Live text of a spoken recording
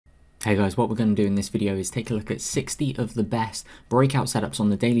Hey guys, what we're going to do in this video is take a look at 60 of the best breakout setups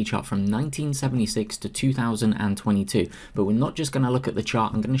on the daily chart from 1976 to 2022. But we're not just going to look at the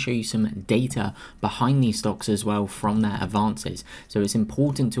chart, I'm going to show you some data behind these stocks as well from their advances. So it's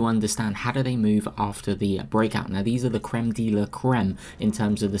important to understand how do they move after the breakout. Now these are the creme de la creme in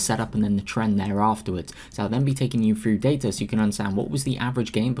terms of the setup and then the trend there afterwards. So I'll then be taking you through data so you can understand what was the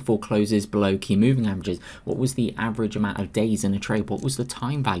average gain before closes below key moving averages, what was the average amount of days in a trade, what was the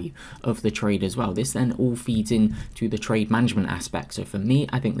time value of the trade as well. This then all feeds into the trade management aspect. So for me,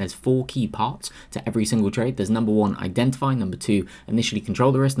 I think there's 4 key parts to every single trade. There's number 1, identify; number 2, initially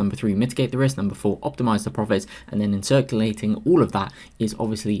control the risk; number 3, mitigate the risk; number 4, optimize the profits. And then in circulating all of that is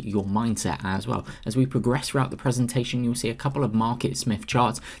obviously your mindset as well. As we progress throughout the presentation, you'll see a couple of Market Smith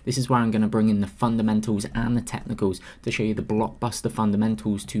charts. This is where I'm going to bring in the fundamentals and the technicals to show you the Blockbuster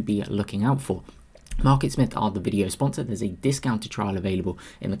Fundamentals to be looking out for. Market Smith are the video sponsor. There's a discounted trial available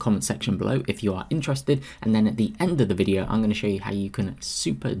in the comment section below if you are interested. And then at the end of the video, I'm going to show you how you can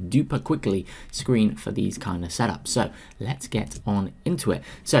super duper quickly screen for these kind of setups. So let's get on into it.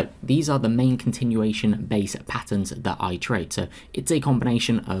 So these are the main continuation base patterns that I trade. So it's a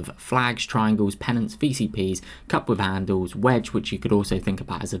combination of flags, triangles, pennants, VCPs, cup with handles, wedge, which you could also think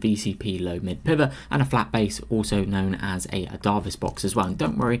about as a VCP low mid pivot, and a flat base, also known as a Davis box as well. And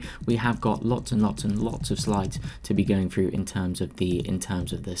don't worry, we have got lots and lots of slides to be going through in terms of the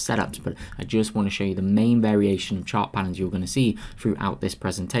setups, but I just want to show you the main variation of chart patterns you're going to see throughout this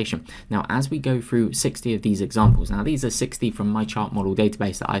presentation. Now as we go through 60 of these examples, now these are 60 from my chart model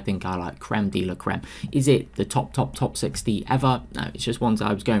database that I think are like creme de la creme. Is it the top 60 ever? No, it's just ones that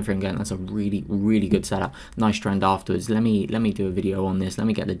I was going through and going, that's a really good setup, nice trend afterwards. Let me do a video on this, let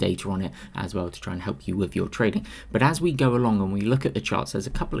me get the data on it as well to try and help you with your trading. But as we go along and we look at the charts, there's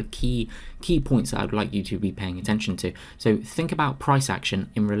a couple of key points that I'd like you to be paying attention to. So think about price action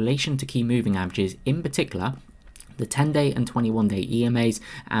in relation to key moving averages, in particular the 10-day and 21-day EMAs,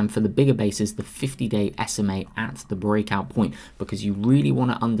 and for the bigger bases, the 50-day SMA at the breakout point, because you really want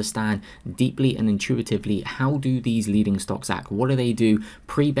to understand deeply and intuitively how do these leading stocks act, what do they do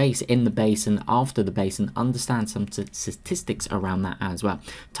pre-base, in the base, and after the base, and understand some statistics around that as well.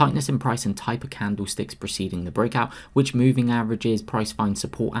 Tightness in price and type of candlesticks preceding the breakout, which moving averages price finds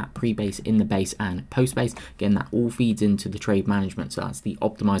support at pre-base, in the base, and post-base. Again, that all feeds into the trade management, so that's the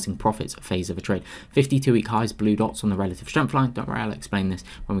optimizing profits phase of a trade. 52-week highs, blue dots on the relative strength line. Don't worry, I'll explain this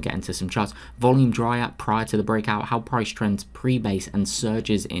when we get into some charts. Volume dry up prior to the breakout, how price trends pre-base and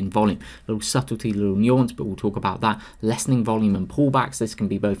surges in volume. Little subtlety, little nuance, but we'll talk about that. Lessening volume and pullbacks. This can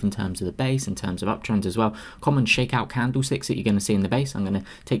be both in terms of the base, in terms of uptrends as well. Common shakeout candlesticks that you're going to see in the base. I'm going to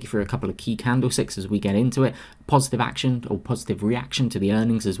take you through a couple of key candlesticks as we get into it. Positive action or positive reaction to the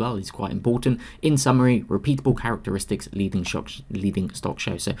earnings as well is quite important. In summary, repeatable characteristics leading stock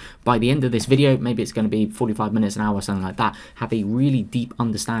show. So by the end of this video, maybe it's going to be 45 minutes, an hour, something like that, have a really deep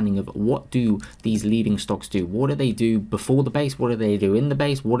understanding of what do these leading stocks do, what do they do before the base, what do they do in the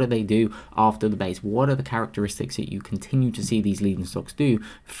base, what do they do after the base, what are the characteristics that you continue to see these leading stocks do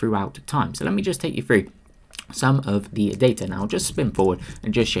throughout time. So let me just take you through some of the data. Now I'll just spin forward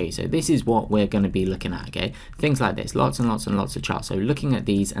and just show you. So this is what we're going to be looking at, okay? Things like this, lots and lots of charts. So looking at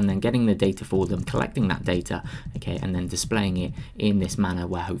these and then getting the data for them, collecting that data, okay, and then displaying it in this manner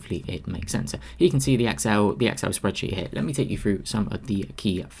where hopefully it makes sense. So you can see the Excel spreadsheet here. Let me take you through some of the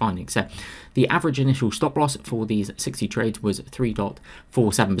key findings. So the average initial stop loss for these 60 trades was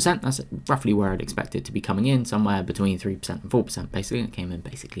 3.47%. That's roughly where I'd expect it to be coming in, somewhere between 3% and 4%. Basically, it came in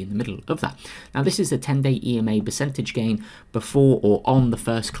basically in the middle of that. Now this is the 10-day EMA percentage gain before or on the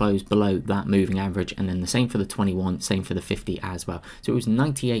first close below that moving average, and then the same for the 21, same for the 50 as well. So it was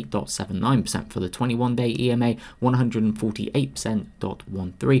 98.79% for the 21-day EMA,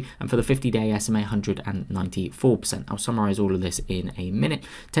 148.13%, and for the 50-day SMA, 194%. I'll summarize all of this in a minute.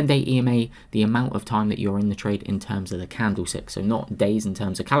 10-day EMA, the amount of time that you're in the trade in terms of the candlesticks, so not days in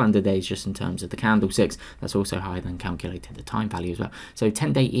terms of calendar days, just in terms of the candlesticks. That's also how I then calculated the time value as well. So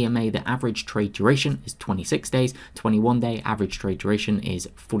 10-day EMA, the average trade duration is 26 days. 21-day average trade duration is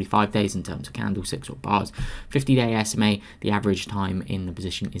 45 days in terms of candlesticks or bars. 50-day SMA, the average time in the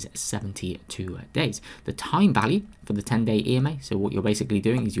position is 72 days. The time value for the 10-day EMA, so what you're basically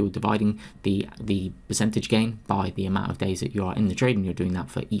doing is you're dividing the percentage gain by the amount of days that you are in the trade, and you're doing that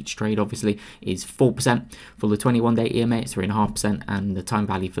for each trade, obviously, is 4%. For the 21-day EMA, it's 3.5%, and the time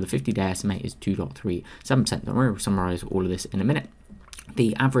value for the 50-day SMA is 2.37%. Don't worry, we'll summarize all of this in a minute.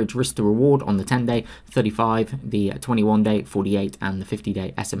 The average risk to reward on the 10-day, 35, the 21-day, 48, and the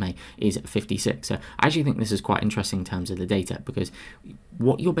 50-day SMA is 56. So I actually think this is quite interesting in terms of the data, because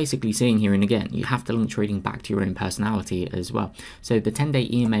what you're basically seeing here, and again, you have to link trading back to your own personality as well. So the 10-day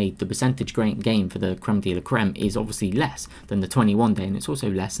EMA, the percentage gain for the creme de la creme is obviously less than the 21-day, and it's also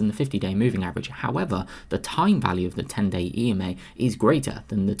less than the 50-day moving average. However, the time value of the 10-day EMA is greater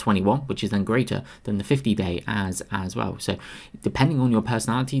than the 21, which is then greater than the 50-day as well. So depending on your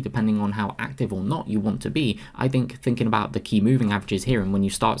personality, depending on how active or not you want to be, I think thinking about the key moving averages here, and when you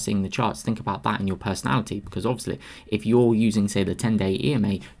start seeing the charts, think about that in your personality, because obviously if you're using, say, the 10-day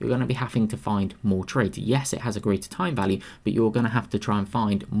EMA, you're going to be having to find more trades. Yes, it has a greater time value, but you're going to have to try and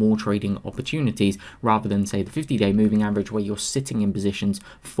find more trading opportunities rather than, say, the 50-day moving average, where you're sitting in positions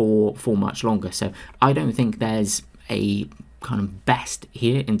for much longer. So I don't think there's a kind of best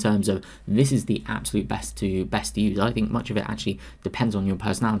here in terms of this is the absolute best to use. I think much of it actually depends on your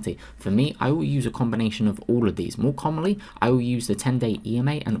personality. For me, I will use a combination of all of these. More commonly, I will use the 10-day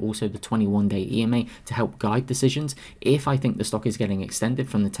EMA and also the 21-day EMA to help guide decisions. If I think the stock is getting extended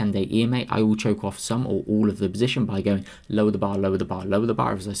from the 10-day EMA, I will choke off some or all of the position by going lower the bar, lower the bar, lower the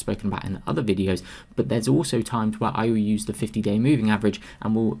bar, as I've spoken about in other videos. But there's also times where I will use the 50-day moving average,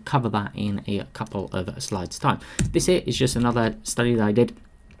 and we'll cover that in a couple of slides time. This here is just another study that I did,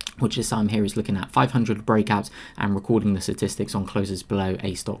 which this time here is looking at 500 breakouts and recording the statistics on closes below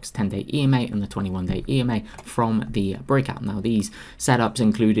a stock's 10-day EMA and the 21-day EMA from the breakout. Now, these setups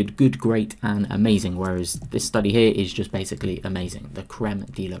included good, great, and amazing, whereas this study here is just basically amazing, the creme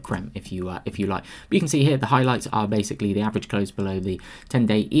de la creme, if you like. But you can see here the highlights are basically the average close below the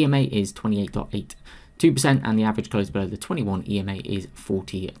 10-day EMA is 28.82%, and the average close below the 21 EMA is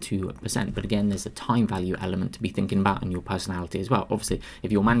 42%. But again, there's a time value element to be thinking about in your personality as well. Obviously,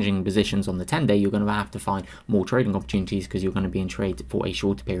 if you're managing positions on the 10-day, you're going to have to find more trading opportunities because you're going to be in trade for a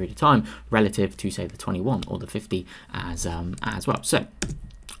shorter period of time relative to, say, the 21 or the 50 as well. So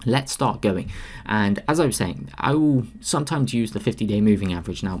let's start going. And as I was saying, I will sometimes use the 50-day moving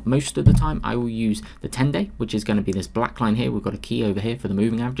average. Now, most of the time I will use the 10-day, which is going to be this black line here. We've got a key over here for the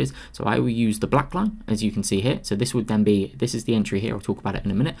moving averages, so I will use the black line, as you can see here. So this would then be, this is the entry here. I'll talk about it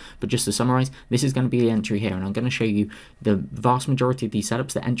in a minute, but just to summarize, this is going to be the entry here, and I'm going to show you the vast majority of these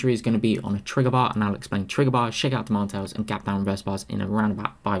setups. The entry is going to be on a trigger bar, and I'll explain trigger bars, shakeout demand tails, and gap down reverse bars in around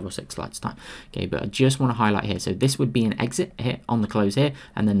about 5 or 6 slides time. Okay, but I just want to highlight here, so this would be an exit here on the close here,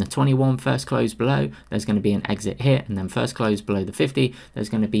 and then the 21 first close below, there's going to be an exit here, and then first close below the 50, there's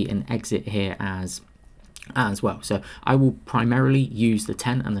going to be an exit here as well. So I will primarily use the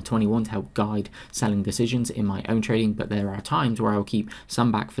 10 and the 21 to help guide selling decisions in my own trading, but there are times where I'll keep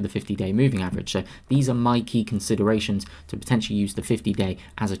some back for the 50-day moving average. So these are my key considerations to potentially use the 50-day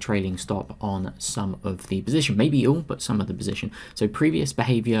as a trailing stop on some of the position, maybe all, but some of the position. So previous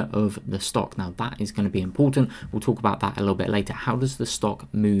behavior of the stock, now that is going to be important. We'll talk about that a little bit later. How does the stock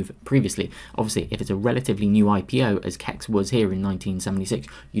move previously? Obviously, if it's a relatively new IPO, as Kex was here in 1976,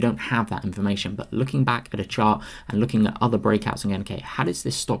 you don't have that information, but looking back at a chart and looking at other breakouts and going, okay, how does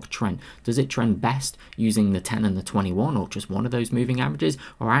this stock trend? Does it trend best using the 10 and the 21, or just one of those moving averages?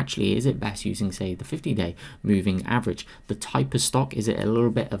 Or actually, is it best using, say, the 50-day moving average? The type of stock, is it a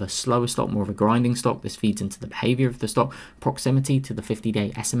little bit of a slower stock, more of a grinding stock? This feeds into the behavior of the stock. Proximity to the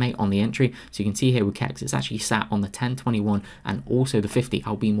 50-day SMA on the entry. So you can see here with Kex, it's actually sat on the 10, 21, and also the 50.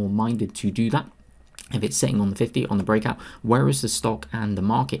 I'll be more minded to do that if it's sitting on the 50 on the breakout. Where is the stock and the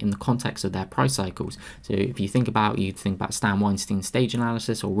market in the context of their price cycles? So if you think about Stan Weinstein's stage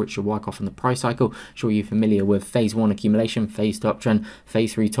analysis, or Richard Wyckoff in the price cycle, sure you're familiar with phase 1 accumulation, phase 2 uptrend,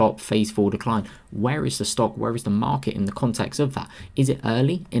 phase 3 top, phase 4 decline. Where is the stock? Where is the market in the context of that? Is it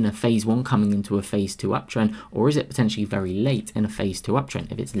early in a phase 1 coming into a phase 2 uptrend, or is it potentially very late in a phase 2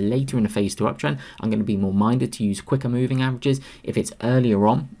 uptrend? If it's later in a phase 2 uptrend, I'm going to be more minded to use quicker moving averages. If it's earlier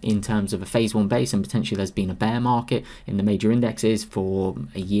on in terms of a phase 1 base, and potentially there's been a bear market in the major indexes for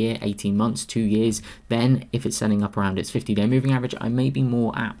a year, 18 months, 2 years, then if it's setting up around its 50-day moving average, I may be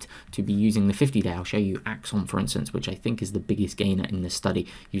more apt to be using the 50-day. I'll show you Axon, for instance, which I think is the biggest gainer in this study,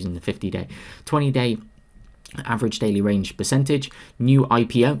 using the 50-day. 20-day average daily range percentage. New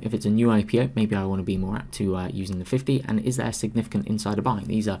IPO, if it's a new IPO, maybe I want to be more apt to using the 50. And is there significant insider buying?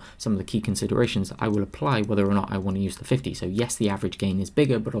 These are some of the key considerations that I will apply whether or not I want to use the 50. So yes, the average gain is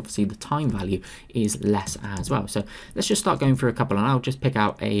bigger, but obviously the time value is less as well. So let's just start going through a couple, and I'll just pick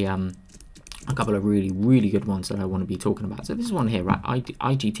out a a couple of really good ones that I want to be talking about. So this is one here, right?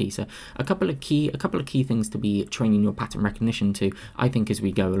 IGT. So a couple of key things to be training your pattern recognition to, I think, as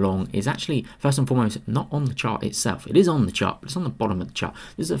we go along, is actually first and foremost not on the chart itself. It is on the chart, but it's on the bottom of the chart.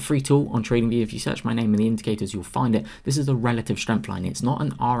 This is a free tool on TradingView. If you search my name in the indicators, you'll find it. This is a relative strength line. It's not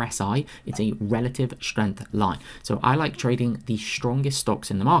an RSI, it's a relative strength line. So I like trading the strongest stocks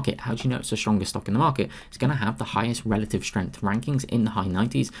in the market. How do you know it's the strongest stock in the market? It's going to have the highest relative strength rankings in the high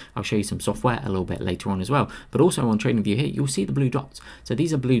 90s. I'll show you some software a little bit later on as well, but also on TradingView here you'll see the blue dots. So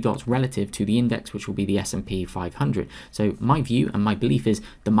these are blue dots relative to the index, which will be the S&P 500. So my view and my belief is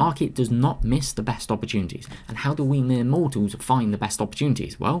the market does not miss the best opportunities. And how do we mere mortals find the best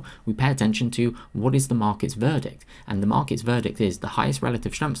opportunities? Well, we pay attention to what is the market's verdict, and the market's verdict is the highest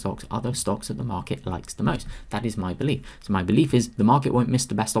relative strength stocks are those stocks that the market likes the most. That is my belief. So my belief is the market won't miss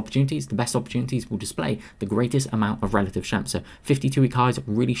the best opportunities. The best opportunities will display the greatest amount of relative strength. So 52-week highs,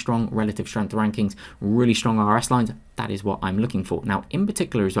 really strong relative strength rankings, really strong RS lines. That is what I'm looking for. Now, in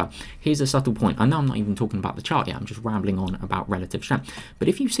particular as well, here's a subtle point. I know I'm not even talking about the chart yet. I'm just rambling on about relative strength. But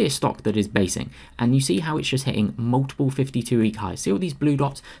if you see a stock that is basing and you see how it's just hitting multiple 52-week highs, see all these blue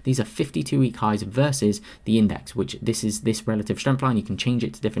dots? These are 52-week highs versus the index, which this is this relative strength line. You can change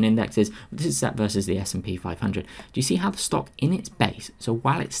it to different indexes. This is set versus the S&P 500. Do you see how the stock in its base, so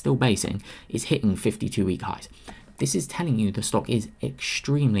while it's still basing, is hitting 52-week highs? This is telling you the stock is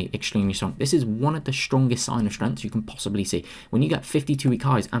extremely strong. This is one of the strongest sign of strength you can possibly see. When you get 52-week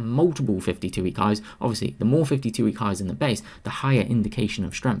highs and multiple 52-week highs, obviously the more 52-week highs in the base, the higher indication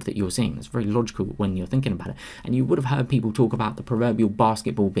of strength that you're seeing. That's very logical when you're thinking about it. And you would have heard people talk about the proverbial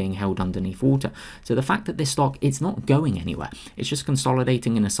basketball being held underneath water. So the fact that this stock, it's not going anywhere. It's just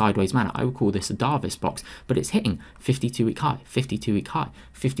consolidating in a sideways manner. I would call this a Davis box, but it's hitting 52-week high, 52-week high,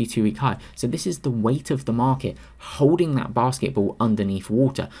 52-week high. So this is the weight of the market holding that basketball underneath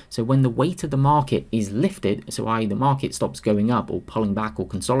water. So when the weight of the market is lifted, so i.e. the market stops going up or pulling back or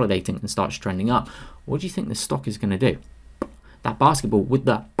consolidating and starts trending up, what do you think the stock is going to do? That basketball with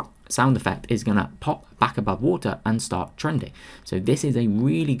the sound effect is going to pop back above water and start trending. So this is a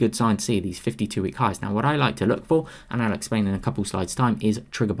really good sign to see these 52-week highs. Now what I like to look for, and I'll explain in a couple slides time, is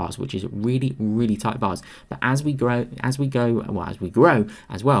trigger bars, which is really tight bars. But as we grow as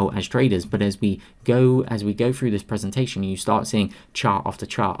well as traders, but as we go through this presentation, you start seeing chart after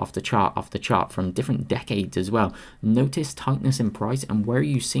chart after chart after chart from different decades as well. Notice tightness in price, and where are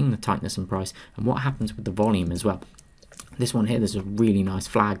you seeing the tightness in price, and what happens with the volume as well. This one here, there's a really nice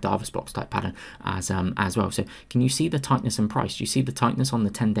flag Davis box type pattern as well. So can you see the tightness in price? Do you see the tightness on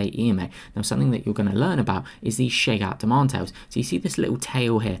the 10-day EMA? Now something that you're going to learn about is these shakeout demand tails. So you see this little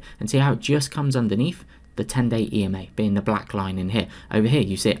tail here, and see how it just comes underneath the 10-day EMA, being the black line in here. Over here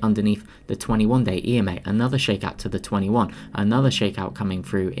you see it underneath the 21-day EMA, another shakeout to the 21, another shakeout coming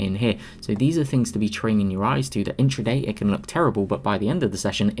through in here. So these are things to be training your eyes to. The intraday, it can look terrible, but by the end of the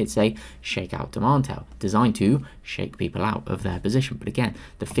session it's a shakeout demand tail designed to shake people out of their position. But again,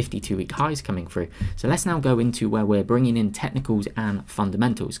 the 52-week highs coming through. So let's now go into where we're bringing in technicals and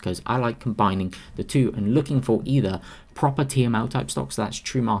fundamentals, because I like combining the two and looking for either proper TML type stocks, that's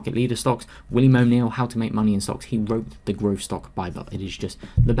true market leader stocks. William O'Neill, How to Make Money in Stocks, he wrote the growth stock Bible. It is just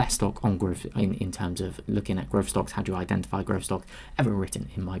the best stock on growth in terms of looking at growth stocks. How do you identify growth stocks ever written?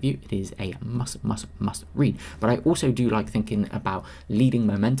 In my view, it is a must read. But I also do like thinking about leading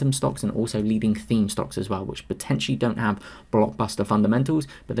momentum stocks and also leading theme stocks as well, which potentially don't have blockbuster fundamentals,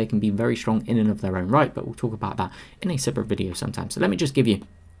 but they can be very strong in and of their own right. But we'll talk about that in a separate video sometime. So let me just give you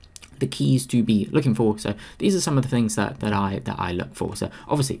the keys to be looking for. So these are some of the things that I look for. So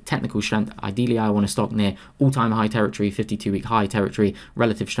obviously technical strength, ideally I want a stock near all-time high territory, 52-week high territory.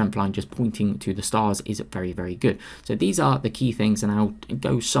 Relative strength line just pointing to the stars is very good. So these are the key things, and I'll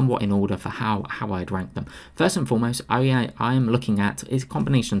go somewhat in order for how I'd rank them. First and foremost, I am looking at, it's a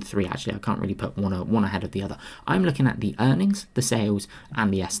combination of three actually. I can't really put one ahead of the other. I'm looking at the earnings, the sales,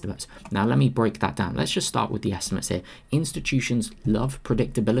 and the estimates. Now let me break that down. Let's just start with the estimates here. Institutions love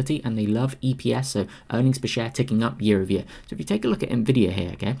predictability and they love EPS, so earnings per share ticking up year over year. So if you take a look at Nvidia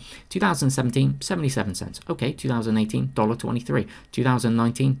here, okay, 2017, 77 cents. Okay, 2018, $1.23.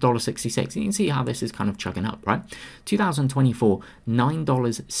 2019, $1.66. You can see how this is kind of chugging up, right? 2024,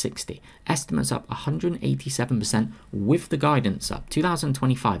 $9.60. Estimates up 187% with the guidance up.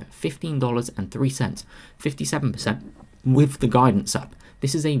 2025, $15.03. 57% with the guidance up.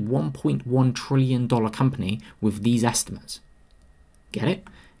 This is a $1.1 trillion company with these estimates. Get it?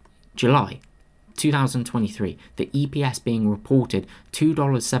 July, 2023, the EPS being reported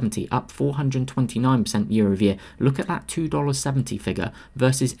 $2.70, up 429% year over year. Look at that $2.70 figure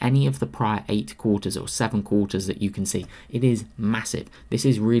versus any of the prior 8 quarters or 7 quarters that you can see. It is massive. This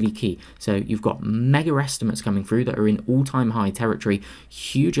is really key. So you've got mega estimates coming through that are in all-time high territory,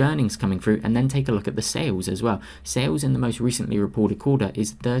 huge earnings coming through, and then take a look at the sales as well. Sales in the most recently reported quarter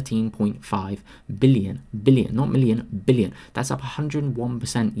is 13.5 billion, not million, billion. That's up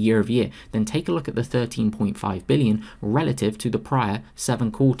 101% year over year. Then take a look at the 13.5 billion relative to the prior 7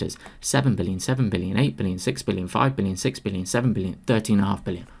 quarters. 7 billion, 7 billion, 8 billion, 6 billion, 5 billion, 6 billion, 7 billion, 13.5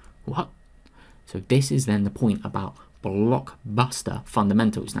 billion. What? So this is then the point about Blockbuster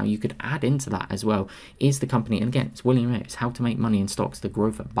Fundamentals. Now you could add into that as well is the company, and again it's William Hayes, How to Make Money in Stocks, the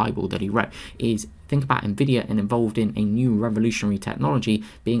growth Bible that he wrote, is think about Nvidia and involved in a new revolutionary technology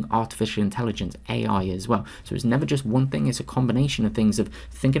being artificial intelligence, AI as well. So it's never just one thing, it's a combination of things of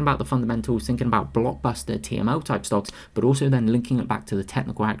thinking about the fundamentals, thinking about blockbuster TML type stocks, but also then linking it back to the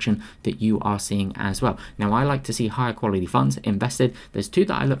technical action that you are seeing as well. Now I like to see higher quality funds invested. There's 2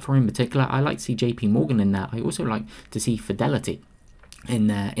 that I look for in particular. I like to see JP Morgan in there. I also like to see Fidelity in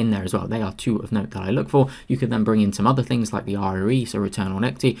there as well. They are 2 of note that I look for. You could then bring in some other things like the ROE, so return on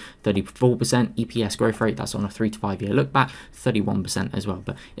equity, 34%, EPS growth rate, that's on a 3 to 5 year look back, 31% as well.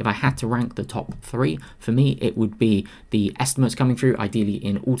 But if I had to rank the top 3, for me it would be the estimates coming through, ideally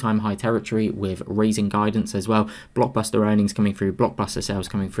in all-time high territory with raising guidance as well, blockbuster earnings coming through, blockbuster sales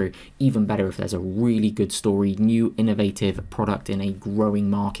coming through, even better if there's a really good story, new innovative product in a growing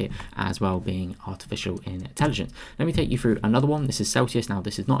market as well, being artificial intelligence. Let me take you through another one. This is Celsius. Now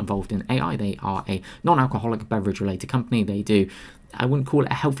this is not involved in AI. They are a non-alcoholic beverage related company. They do, I wouldn't call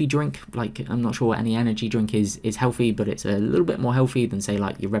it a healthy drink, like I'm not sure any energy drink is healthy, but it's a little bit more healthy than say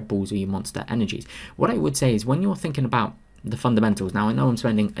like your Red Bulls or your Monster Energies. What I would say is when you're thinking about the fundamentals, now I know I'm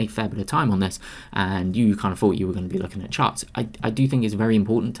spending a fair bit of time on this and you kind of thought you were going to be looking at charts. I do think it's very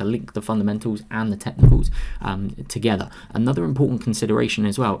important to link the fundamentals and the technicals together. Another important consideration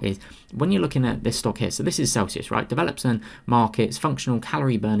as well is when you're looking at this stock here, so this is Celsius, right? Develops and markets functional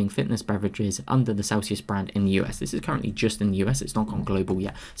calorie burning fitness beverages under the Celsius brand in the US. This is currently just in the US, it's not gone global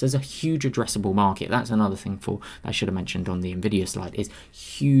yet. So there's a huge addressable market. That's another thing I should have mentioned on the Nvidia slide, is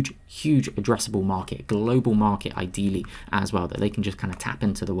huge addressable market, global market ideally as well, that they can just kind of tap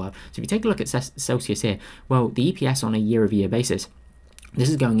into the world. So if you take a look at Celsius here, well, the EPS on a year-over-year basis, this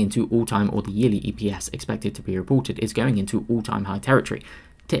is going into all-time, or the yearly EPS expected to be reported is going into all-time high territory.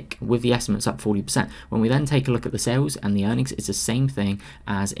 Tick, with the estimates up 40%. When we then take a look at the sales and the earnings, it's the same thing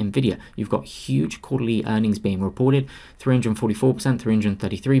as Nvidia. You've got huge quarterly earnings being reported, 344%,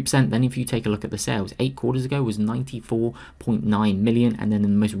 333%. Then if you take a look at the sales, 8 quarters ago was 94.9 million, and then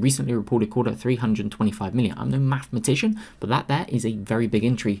in the most recently reported quarter, 325 million. I'm no mathematician, but that there is a very big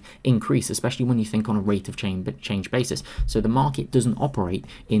increase, especially when you think on a rate of change basis. So the market doesn't operate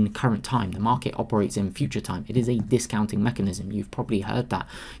in current time. The market operates in future time. It is a discounting mechanism. You've probably heard that.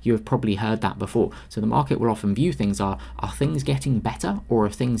 You have probably heard that before. So the market will often view things are things getting better or are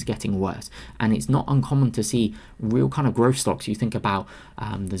things getting worse? And it's not uncommon to see real kind of growth stocks. You think about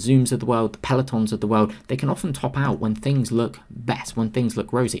the Zooms of the world, the Pelotons of the world, they can often top out when things look best, when things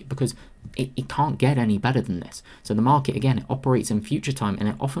look rosy, because it can't get any better than this. So the market, again, it operates in future time, and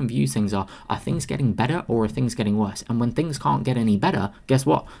it often views things are things getting better or are things getting worse? And when things can't get any better, guess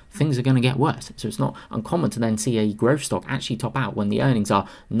what? Things are going to get worse. So it's not uncommon to then see a growth stock actually top out when the earnings are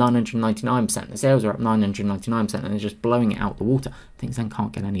 999%, the sales are up 999%, and they're just blowing it out the water. Things then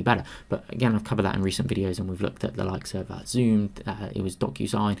can't get any better. But again, I've covered that in recent videos, and we've looked at the likes of Zoom, it was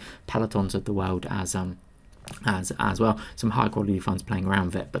DocuSign, Pelotons of the world as well, some high quality funds playing around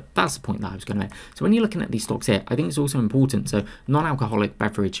with it. But that's the point that I was going to make. So when you're looking at these stocks here, I think it's also important, so non-alcoholic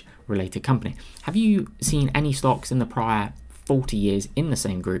beverage related company, have you seen any stocks in the prior 40 years in the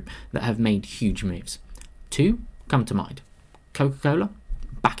same group that have made huge moves? 2 come to mind. Coca-Cola,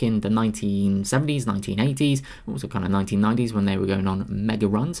 back in the 1970s, 1980s, also kind of 1990s when they were going on mega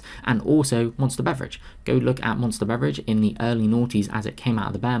runs, and also Monster Beverage. Go look at Monster Beverage in the early noughties as it came out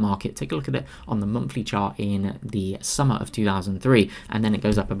of the bear market. Take a look at it on the monthly chart in the summer of 2003, and then it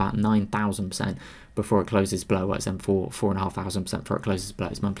goes up about 9,000% before it closes below us, and 4,500% before it closes below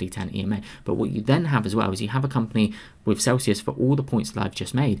its monthly 10 EMA. But what you then have as well is you have a company with Celsius for all the points that I've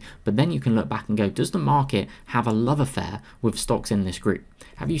just made, but then you can look back and go, does the market have a love affair with stocks in this group?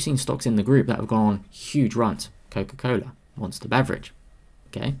 Have you seen stocks in the group that have gone on huge runs? Coca-Cola, Monster Beverage,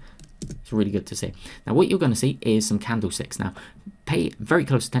 okay? It's really good to see. Now what you're going to see is some candlesticks. Now pay very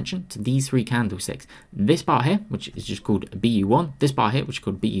close attention to these three candlesticks. This bar here, which is just called BU1, this bar here, which is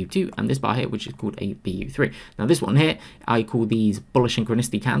called BU2, and this bar here, which is called a BU3. Now this one here, I call these bullish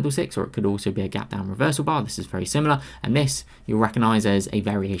synchronicity candlesticks, or it could also be a gap down reversal bar. This is very similar, and this you'll recognize as a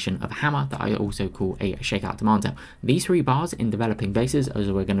variation of a hammer that I also call a shakeout demand tail. These three bars in developing bases, as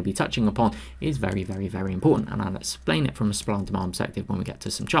we're going to be touching upon, is very, very, very important, and I'll explain it from a supply and demand perspective when we get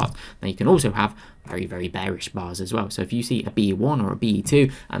to some charts. Now you can also have very, very bearish bars as well. So if you see a BE1 or a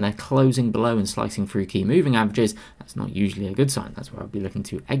BE2 and they're closing below and slicing through key moving averages, that's not usually a good sign. That's where I'll be looking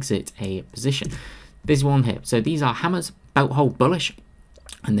to exit a position. This one here, so these are hammers, belt hold bullish,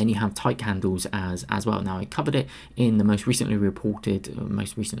 and then you have tight candles as well. Now I covered it in the most recently reported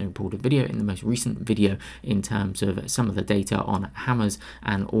video, in the most recent video, in terms of some of the data on hammers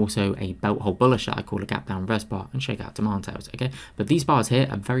and also a belt hold bullish that I call a gap down reverse bar and shakeout demand tails. Okay, but these bars here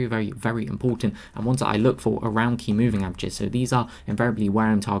are very, very, very important, and ones that I look for around key moving averages. So these are invariably where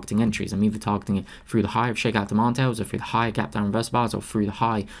I'm targeting entries. I'm either targeting it through the high of shakeout demand tails, or through the high gap down reverse bars, or through the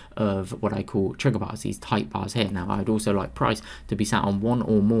high of what I call trigger bars, these tight bars here. Now I'd also like price to be sat on one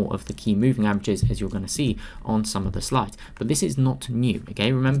or more of the key moving averages, as you're going to see on some of the slides. But this is not new.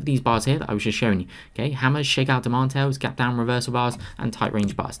 Okay, remember these bars here that I was just showing you. Okay, hammers, shakeout demand tails, gap down reversal bars, and tight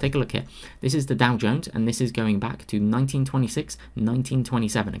range bars. Take a look here. This is the Dow Jones, and this is going back to 1926,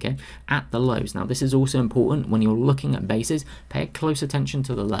 1927. Okay, at the lows. Now this is also important when you're looking at bases. Pay close attention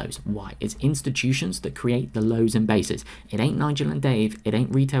to the lows. Why? It's institutions that create the lows and bases. It ain't Nigel and Dave. It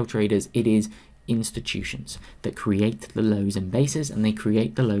ain't retail traders. It is institutions that create the lows and bases, and they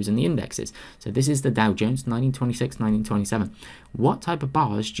create the lows and the indexes. So this is the Dow Jones, 1926, 1927. What type of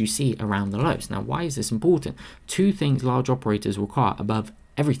bars do you see around the lows? Now, why is this important? Two things large operators require above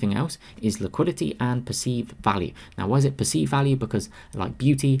everything else is liquidity and perceived value. Now, why is it perceived value? Because like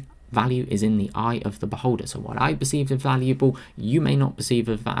beauty, value is in the eye of the beholder. So what I perceive as valuable, you may not perceive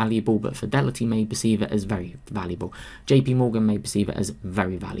as valuable, but Fidelity may perceive it as very valuable. JP Morgan may perceive it as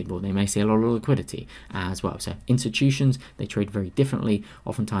very valuable. They may see a lot of liquidity as well. So institutions, they trade very differently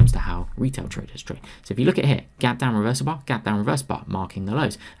oftentimes to how retail traders trade. So if you look at here, gap down reversal bar, gap down reverse bar, marking the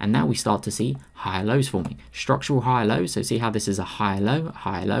lows. And now we start to see higher lows forming. Structural higher lows. So see how this is a higher low,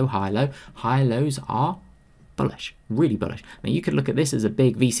 higher low, higher low. Higher lows are bullish, really bullish. Now you could look at this as a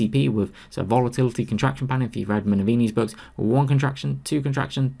big VCP with so volatility contraction pattern if you've read Minervini's books, 1 contraction, 2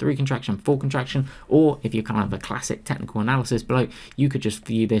 contraction, 3 contraction, 4 contraction, or if you're kind of a classic technical analysis bloke, you could just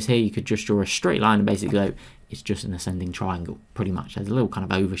view this here, you could just draw a straight line and basically go, it's just an ascending triangle, pretty much. There's a little kind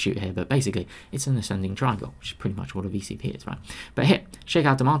of overshoot here, but basically it's an ascending triangle, which is pretty much what a VCP is, right? But here,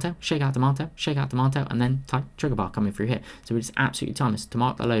 shakeout demand tail, shakeout demand tail, shakeout demand tail, and then tight trigger bar coming through here. So it's absolutely timeless. To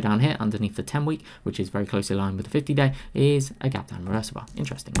mark the low down here underneath the 10-week, which is very closely aligned with the 50-day, is a gap down reversal bar.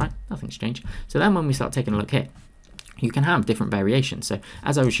 Interesting, right? Nothing's changed. So then when we start taking a look here, you can have different variations. So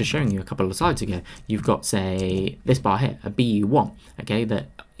as I was just showing you a couple of slides ago, you've got, say, this bar here, a BU1, okay, that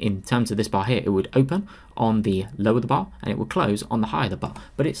in terms of this bar here, it would open on the low of the bar and it will close on the high of the bar.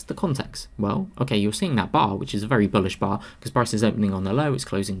 But it's the context. Well, okay, you're seeing that bar, which is a very bullish bar because price is opening on the low, it's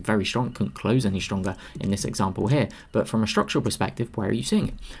closing very strong, couldn't close any stronger in this example here. But from a structural perspective, where are you seeing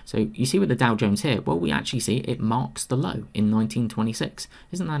it? So you see with the Dow Jones here, well, we actually see it marks the low in 1926.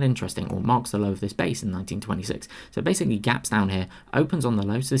 Isn't that interesting? Or marks the low of this base in 1926. So basically gaps down here, opens on the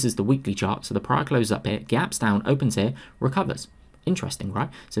low. So this is the weekly chart. So the prior close up here, gaps down, opens here, recovers. Interesting,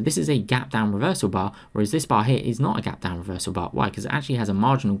 right? So this is a gap down reversal bar, whereas this bar here is not a gap down reversal bar. Why? Because it actually has a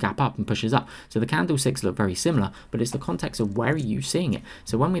marginal gap up and pushes up. So the candlesticks look very similar, but it's the context of where are you seeing it.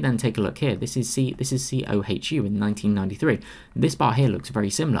 So when we then take a look here, this is COHU in 1993. This bar here looks very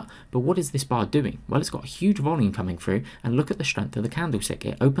similar, but what is this bar doing? Well, it's got a huge volume coming through, and look at the strength of the candlestick.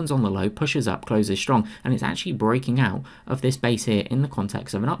 It opens on the low, pushes up, closes strong, and it's actually breaking out of this base here in the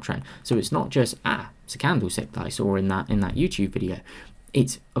context of an uptrend. So it's not just it's a candlestick that I saw in that YouTube video.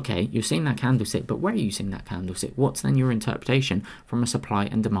 It's okay, you're seeing that candlestick, but where are you seeing that candlestick? What's then your interpretation from a supply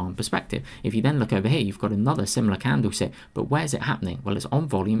and demand perspective? If you then look over here, you've got another similar candlestick, but where's it happening? Well, it's on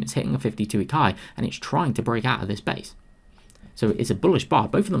volume, it's hitting a 52-week high, and it's trying to break out of this base. So it's a bullish bar.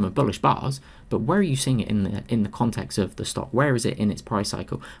 Both of them are bullish bars, but where are you seeing it in the context of the stock? Where is it in its price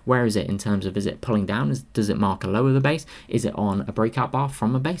cycle? Where is it in terms of, is it pulling down? Does it mark a low of the base? Is it on a breakout bar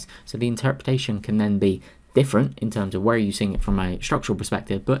from a base? So the interpretation can then be different in terms of where you're seeing it from a structural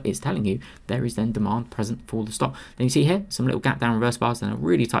perspective, but it's telling you there is then demand present for the stock. Then you see here some little gap down reverse bars, then a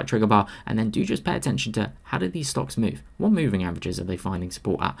really tight trigger bar, and then do just pay attention to how do these stocks move? What moving averages are they finding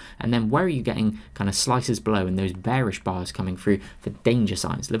support at? And then where are you getting kind of slices below and those bearish bars coming through for danger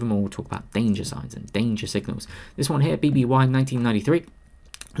signs? Livermore will talk about danger signs and danger signals. This one here, BBY 1993.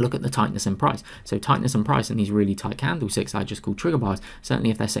 look at the tightness and price. So tightness and price in these really tight candlesticks I just call trigger bars, certainly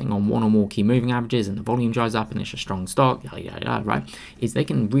if they're sitting on one or more key moving averages and the volume dries up and it's a strong stock, right, is they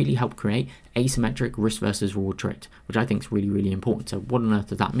can really help create asymmetric risk versus reward trades, which I think is really, really important. So what on earth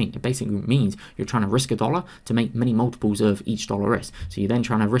does that mean? It basically means you're trying to risk a dollar to make many multiples of each dollar risk. So you're then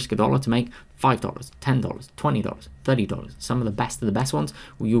trying to risk a dollar to make $5, $10, $20, $30. Some of the best ones,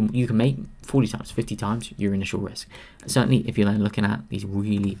 you can make 40 times, 50 times your initial risk. Certainly if you're then looking at these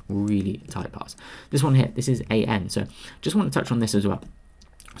really, really tight bars. This one here, this is AN. So just want to touch on this as well.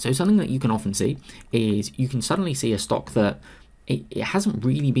 So something that you can often see is you can suddenly see a stock that it hasn't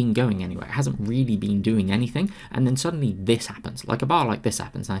really been going anywhere, it hasn't really been doing anything, and then suddenly this happens, like a bar like this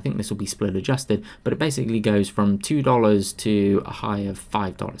happens, and I think this will be split adjusted, but it basically goes from $2 to a high of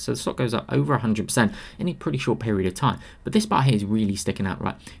 $5. So the stock goes up over 100% in a pretty short period of time. But this bar here is really sticking out,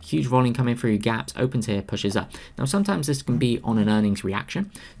 right? Huge volume coming through, gaps, opens here, pushes up. Now sometimes this can be on an earnings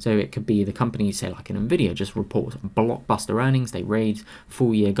reaction, so it could be the company, say like an Nvidia, just reports blockbuster earnings, they raise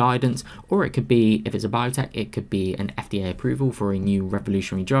full year guidance, or it could be, if it's a biotech, it could be an FDA approval for a new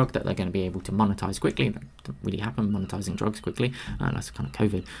revolutionary drug that they're going to be able to monetize quickly. That doesn't really happen, monetizing drugs quickly, that's kind of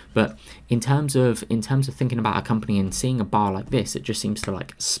COVID. But in terms of thinking about a company and seeing a bar like this, it just seems to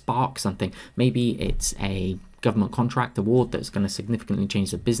like spark something. Maybe it's a government contract award that's going to significantly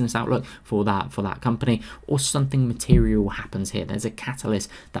change the business outlook for that company, or something material happens here. There's a catalyst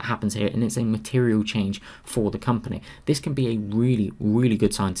that happens here and it's a material change for the company. This can be a really, really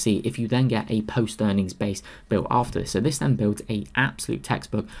good sign to see if you then get a post earnings base built after this. So this then builds a absolute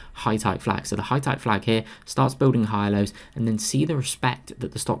textbook high tight flag. So the high tight flag here starts building higher lows, and then see the respect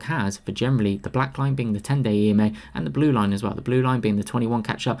that the stock has for generally the black line being the 10-day EMA and the blue line as well, the blue line being the 21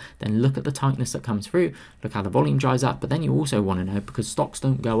 catch up. Then look at the tightness that comes through, look how the volume dries up. But then you also want to know, because stocks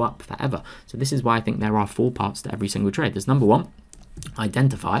don't go up forever, so this is why I think there are 4 parts to every single trade. There's number 1,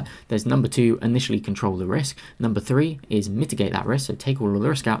 identify it. There's number 2, initially control the risk. Number 3 is mitigate that risk, so take all of the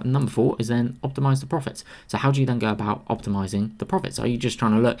risk out. And number 4 is then optimize the profits. So how do you then go about optimizing the profits? Are you just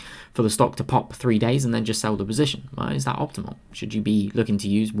trying to look for the stock to pop 3 days and then just sell the position? Well, is that optimal? Should you be looking to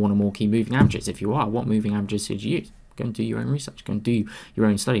use one or more key moving averages? If you are, what moving averages should you use? Go and do your own research, go and do your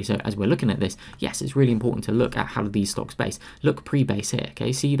own study. So as we're looking at this, yes, it's really important to look at how do these stocks base. Look pre-base here,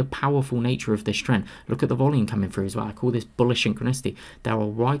 okay? See the powerful nature of this trend. Look at the volume coming through as well. I call this bullish synchronicity. There are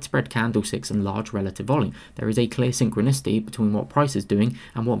widespread candlesticks and large relative volume. There is a clear synchronicity between what price is doing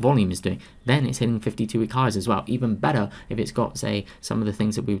and what volume is doing. Then it's hitting 52-week highs as well. Even better if it's got, say, some of the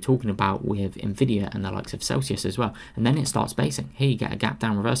things that we were talking about with Nvidia and the likes of Celsius as well. And then it starts basing. Here you get a gap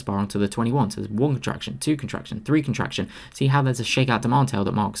down reverse bar onto the 21. So there's 1 contraction, 2 contraction, 3 contraction. See how there's a shakeout demand tail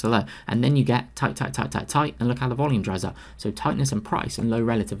that marks the low, and then you get tight, and look how the volume dries up. So tightness and price and low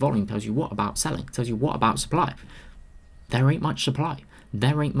relative volume tells you what about selling, tells you what about supply. There ain't much supply,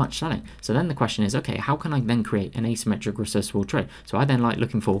 there ain't much selling. So then the question is, okay, how can I then create an asymmetric reversible trade? So I then like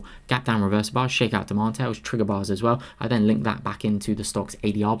looking for gap down reverse bars, shakeout demand tails, trigger bars as well. I then link that back into the stock's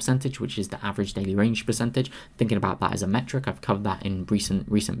ADR percentage, which is the average daily range percentage, thinking about that as a metric. I've covered that in recent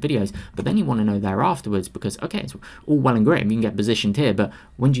videos. But then you want to know there afterwards, because okay, it's all well and great, you can get positioned here, but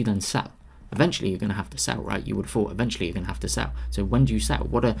when do you then sell? Eventually you're going to have to sell, right? You would have thought eventually you're going to have to sell. So when do you sell?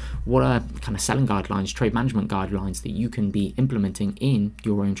 What are kind of selling guidelines, trade management guidelines that you can be implementing in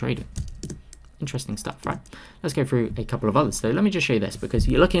your own trading? Interesting stuff, right? Let's go through a couple of others. So let me just show you this, because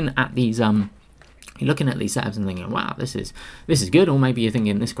you're looking at these setups and thinking, wow, this is good, or maybe you're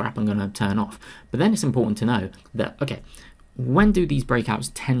thinking this crap I'm going to turn off. But then it's important to know that, okay, when do these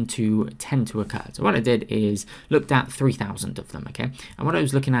breakouts tend to occur? So what I did is looked at 3,000 of them, okay? And what I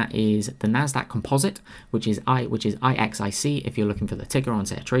was looking at is the Nasdaq Composite, which is IXIC. If you're looking for the ticker on,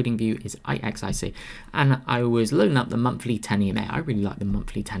 say, a TradingView, is IXIC. And I was loading up the monthly 10 EMA. I really like the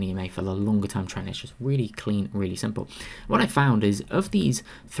monthly 10 EMA for the longer term trend. It's just really clean, really simple. What I found is of these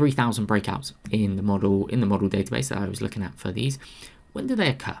 3,000 breakouts in the model database that I was looking at for these, when do they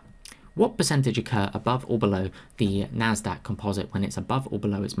occur? What percentage occur above or below the Nasdaq Composite when it's above or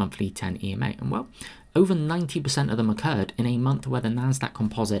below its monthly 10 EMA? And well, over 90% of them occurred in a month where the Nasdaq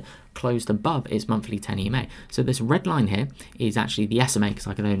Composite closed above its monthly 10 EMA. So this red line here is actually the SMA, because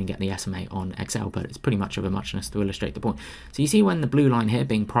I can only get the SMA on Excel, but it's pretty much of a muchness to illustrate the point. So you see when the blue line here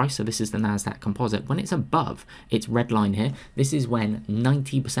being price, so this is the Nasdaq Composite, when it's above its red line here, this is when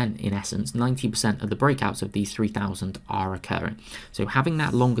 90%, in essence, 90% of the breakouts of these 3,000 are occurring. So having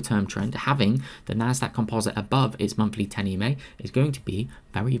that longer term trend, having the Nasdaq Composite above its monthly 10 EMA is going to be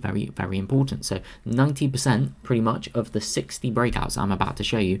very, very, very important. So 90% pretty much of the 60 breakouts I'm about to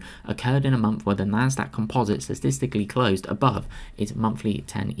show you occurred in a month where the Nasdaq Composite statistically closed above its monthly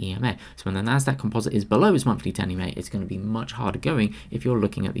 10 EMA. So when the Nasdaq Composite is below its monthly 10 EMA, it's going to be much harder going if you're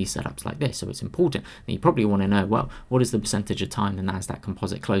looking at these setups like this. So it's important that you probably want to know, well, what is the percentage of time the Nasdaq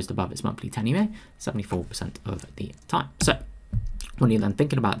Composite closed above its monthly 10 EMA? 74% of the time. So when you're then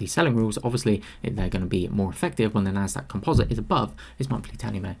thinking about these selling rules, obviously they're going to be more effective when the Nasdaq Composite is above its monthly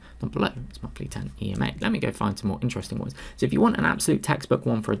 10 EMA than below its monthly 10 EMA. Let me go find some more interesting ones. So if you want an absolute textbook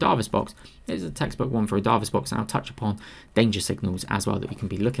one for a Davis box, there's a textbook one for a Davis box, and I'll touch upon danger signals as well that we can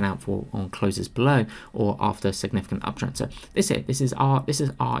be looking out for on closes below or after significant uptrend. So this is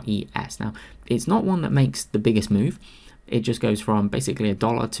RES. Now it's not one that makes the biggest move. It just goes from basically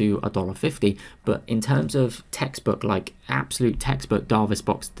 $1 to $1.50. But in terms of textbook, like absolute textbook Davis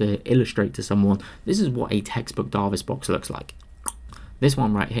box to illustrate to someone, this is what a textbook Davis box looks like. This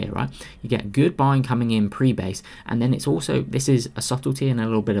one right here, right? You get good buying coming in pre-base, and then it's also, this is a subtlety and a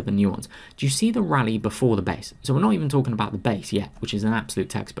little bit of a nuance. Do you see the rally before the base? So we're not even talking about the base yet, which is an absolute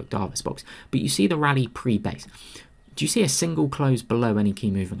textbook Davis box, but you see the rally pre-base. Do you see a single close below any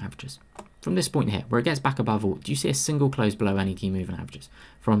key moving averages? From this point here, where it gets back above all, do you see a single close below any key moving averages?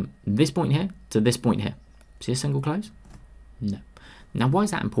 From this point here to this point here, see a single close? No. Now, why is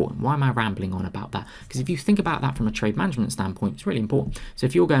that important? Why am I rambling on about that? Because if you think about that from a trade management standpoint, it's really important. So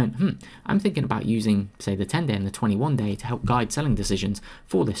if you're going, I'm thinking about using, say, the 10-day and the 21-day to help guide selling decisions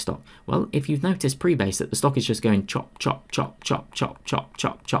for this stock. Well, if you've noticed pre-base that the stock is just going chop, chop, chop, chop, chop, chop,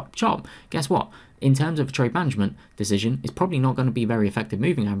 chop, chop, chop, guess what? In terms of a trade management decision, it's probably not going to be very effective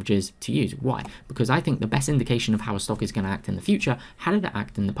moving averages to use. Why? Because I think the best indication of how a stock is going to act in the future, how did it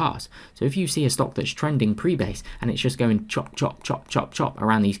act in the past? So if you see a stock that's trending pre-base and it's just going chop, chop, chop, chop, chop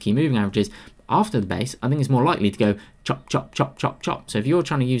around these key moving averages, after the base, I think it's more likely to go chop, chop, chop, chop, chop. So if you're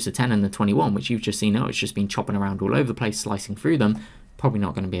trying to use the 10 and the 21, which you've just seen now, it's just been chopping around all over the place, slicing through them, probably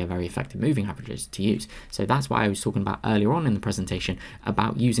not going to be a very effective moving averages to use. So that's why I was talking about earlier on in the presentation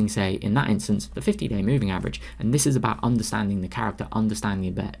about using, say, in that instance, the 50-day moving average. And this is about understanding the character,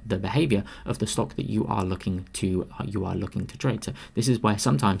 understanding the behavior of the stock that you are looking to trade. So this is where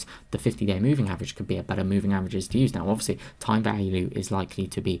sometimes the 50-day moving average could be a better moving averages to use. Now, obviously, time value is likely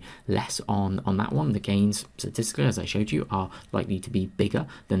to be less on that one. The gains statistically, as I showed you, are likely to be bigger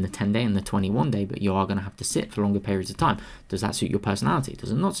than the 10-day and the 21-day, but you are going to have to sit for longer periods of time. Does that suit your personality?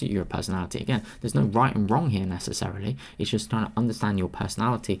 Does it not suit your personality? Again, there's no right and wrong here necessarily. It's just trying to understand your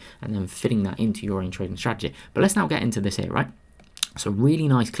personality and then fitting that into your own trading strategy. But let's now get into this here, right? So really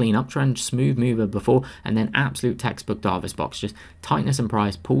nice clean uptrend, smooth mover before, and then absolute textbook Davis box, just tightness and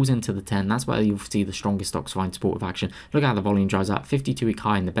price, pulls into the 10. That's where you'll see the strongest stocks find supportive action. Look how the volume dries up, 52-week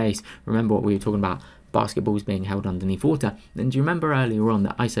high in the base. Remember what we were talking about, basketballs being held underneath water. Then do you remember earlier on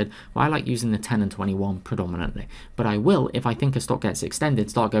that I said, well, I like using the 10 and 21 predominantly, but I will, if I think a stock gets extended,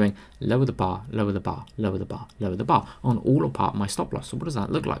 start going lower the bar, lower the bar, lower the bar, lower the bar on all or part of my stop loss. So what does that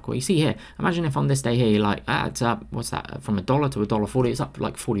look like? Well, you see here, imagine if on this day here, you're like, it's up, what's that, from $1 to $1.40, it's up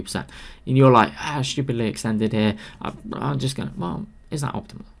like 40%. And you're like, stupidly extended here. I'm just going to, well, is that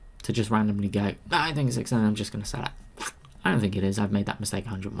optimal? To just randomly go, I think it's extended, I'm just going to sell it. I don't think it is. I've made that mistake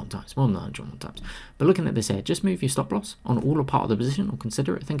 101 times, more than 101 times. But looking at this here, just move your stop loss on all or part of the position, or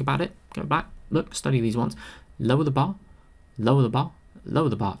consider it, think about it, go back, look, study these ones, lower the bar, lower the bar, lower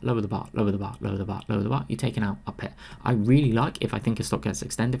the bar, lower the bar, lower the bar, lower the bar, lower the bar, you're taking out up here. I really like, if I think a stock gets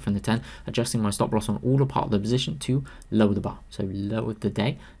extended from the 10, adjusting my stop loss on all or part of the position to lower the bar. So lower the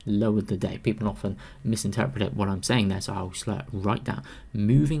day, lower the day. People often misinterpret what I'm saying there, so I'll slow it right down.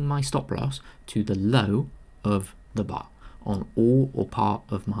 Moving my stop loss to the low of the bar on all or part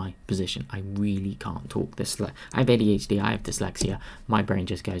of my position. I really can't talk this slow. I have ADHD, I have dyslexia. My brain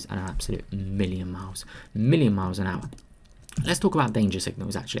just goes an absolute million miles an hour. Let's talk about danger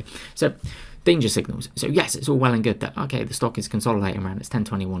signals actually. So danger signals. So yes, it's all well and good that, okay, the stock is consolidating around its 10,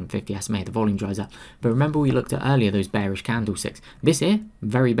 21, 50 SMA, the volume dries up. But remember we looked at earlier those bearish candlesticks. This here,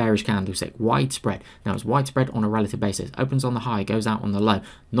 very bearish candlestick, widespread. Now it's widespread on a relative basis. Opens on the high, goes out on the low.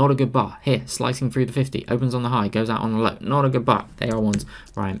 Not a good bar. Here, slicing through the 50, opens on the high, goes out on the low. Not a good bar. They are ones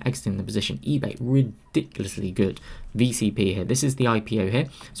where I'm exiting the position. eBay, ridiculously good. VCP here. This is the IPO here.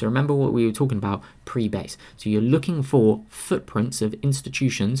 So remember what we were talking about pre-base. So you're looking for footprints of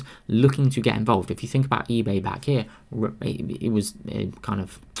institutions looking to get get involved. If you think about eBay back here, it was kind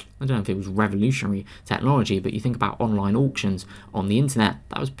of, I don't know if it was revolutionary technology, but you think about online auctions on the internet,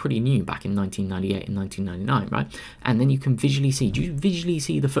 that was pretty new back in 1998 and 1999, right? And then you can visually see, do you visually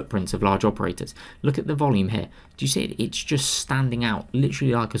see the footprints of large operators? Look at the volume here. Do you see it? It's just standing out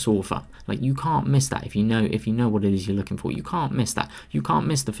literally like a sore thumb. Like, you can't miss that if you know what it is you're looking for. You can't miss that. You can't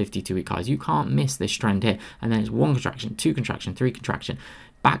miss the 52-week highs. You can't miss this trend here. And then it's 1 contraction, 2 contraction, 3 contraction.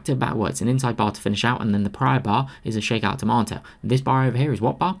 Back to back, it's an inside bar to finish out, and then the prior bar is a shakeout demand tail. This bar over here is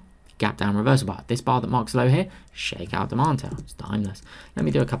what bar? Gap down reversal bar. This bar that marks low here, shakeout demand tail. It's timeless. Let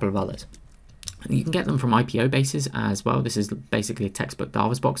me do a couple of others. You can get them from IPO bases as well. This is basically a textbook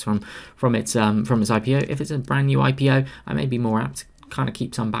Darvas box from its IPO. If it's a brand new IPO, I may be more apt to kind of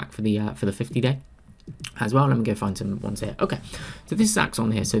keep some back for the 50-day. As well. Let me go find some ones here. Okay, so this is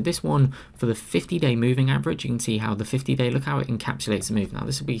Axon here. So this one for the 50-day moving average, you can see how the 50-day, look how it encapsulates the move. Now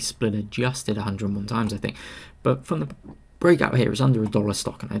this will be split adjusted 101 times, I think, but from the breakout here, it's under $1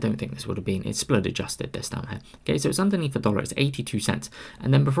 stock, and I don't think this would have been, it's split adjusted this time here. Okay, so it's underneath $1, it's 82 cents,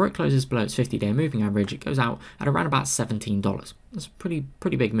 and then before it closes below its 50-day moving average, it goes out at around about $17. That's a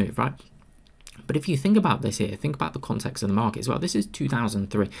pretty big move, right? But if you think about this here, think about the context of the market as well. This is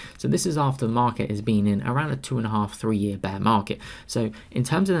 2003. So this is after the market has been in around a 2.5–3 year bear market. So in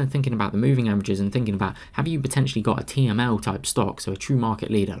terms of then thinking about the moving averages and thinking about, have you potentially got a TML type stock, so a true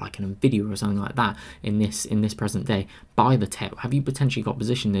market leader like an Nvidia or something like that in this present day, by the tail? Have you potentially got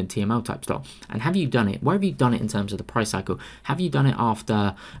positioned in TML type stock? And have you done it? Where have you done it in terms of the price cycle? Have you done it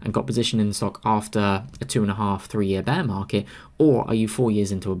after and got positioned in the stock after a 2.5–3 year bear market, or are you 4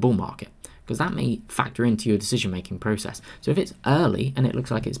 years into a bull market? Because that may factor into your decision-making process. So if it's early, and it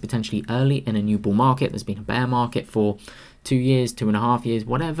looks like it's potentially early in a new bull market, there's been a bear market for 2 years, 2.5 years,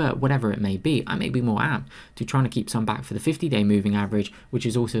 whatever it may be, I may be more apt to trying to keep some back for the 50-day moving average, which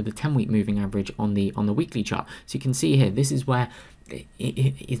is also the 10-week moving average on the weekly chart. So you can see here, this is where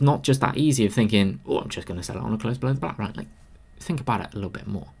it's not just that easy of thinking, oh, I'm just going to sell it on a close below the black, right? Like, think about it a little bit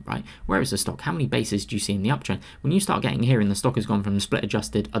more, right? Where is the stock? How many bases do you see in the uptrend? When you start getting here and the stock has gone from split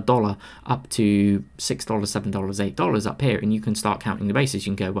adjusted $1 up to $6, $7, $8 up here, and you can start counting the bases,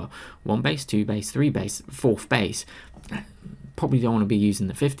 you can go, well, 1 base, 2 base, 3 base, 4th base. Probably don't want to be using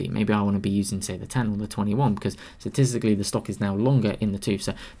the 50. Maybe I want to be using, say, the 10 or the 21, because statistically the stock is now longer in the tooth.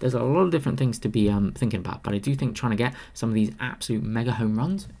 So there's a lot of different things to be thinking about. But I do think trying to get some of these absolute mega home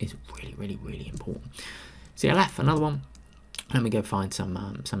runs is really important. CLF, another one. Let me go find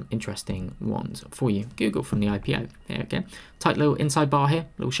some interesting ones for you. Google from the IPO. There, okay. Tight little inside bar here,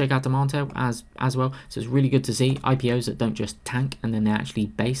 little shakeout demand tail as well. So it's really good to see IPOs that don't just tank and then they actually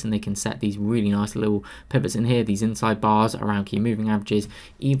base, and they can set these really nice little pivots in here, these inside bars around key moving averages,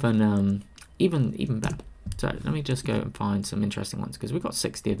 even better. So let me just go and find some interesting ones, because we've got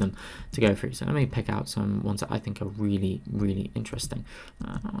 60 of them to go through. So let me pick out some ones that I think are really interesting.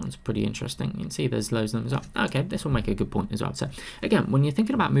 That one's pretty interesting. You can see there's loads of them as well. Okay, this will make a good point as well. So again, when you're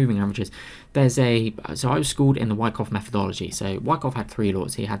thinking about moving averages, there's so I was schooled in the Wyckoff methodology. So Wyckoff had 3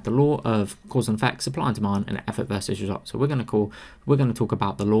 laws. He had the law of cause and effect, supply and demand, and effort versus result. So we're going to talk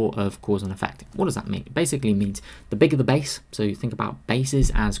about the law of cause and effect. What does that mean? It basically means the bigger the base. So you think about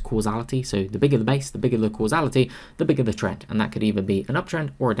bases as causality. So the bigger the base, the bigger the causality, the bigger the trend, and that could either be an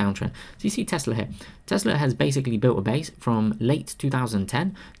uptrend or a downtrend. So you see Tesla here. Tesla has basically built a base from late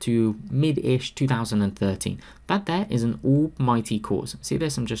 2010 to mid-ish 2013. That there is an almighty cause. See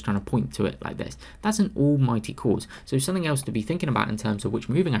this? I'm just trying to point to it like this. That's an almighty cause. So something else to be thinking about in terms of which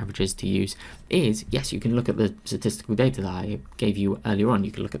moving averages to use is, yes, you can look at the statistical data that I gave you earlier on.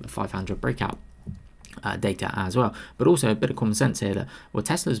 You can look at the 500 breakout data as well, but also a bit of common sense here that, well,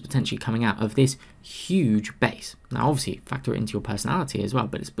 Tesla is potentially coming out of this huge base. Now obviously factor it into your personality as well,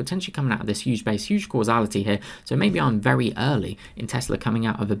 but it's potentially coming out of this huge base, huge causality here. So maybe I'm very early in Tesla coming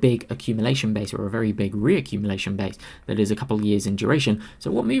out of a big accumulation base or a very big reaccumulation base that is a couple of years in duration.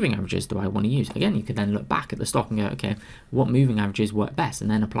 So what moving averages do I want to use? Again, you could then look back at the stock and go, okay, what moving averages work best, and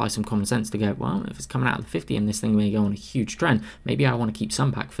then apply some common sense to go, well, if it's coming out of the 50 and this thing may go on a huge trend, maybe I want to keep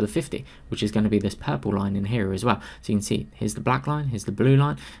some back for the 50, which is going to be this purple line in here as well. So you can see here's the black line, here's the blue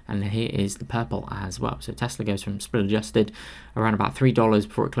line, and here is the purple as well. So Tesla goes from split adjusted around about $3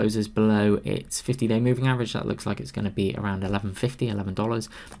 before it closes below its 50-day moving average. That looks like it's going to be around $11.50, $11.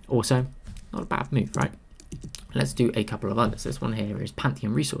 Also, not a bad move, right? Let's do a couple of others. This one here is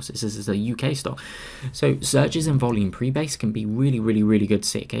Pantheon Resources. This is a UK stock. So surges in volume pre-base can be really good to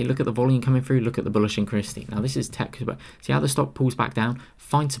see. Okay, look at the volume coming through, look at the bullish synchronicity. Now this is tech, but see how the stock pulls back down,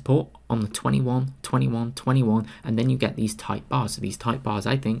 find support on the 21, 21, 21, and then you get these tight bars. So these tight bars,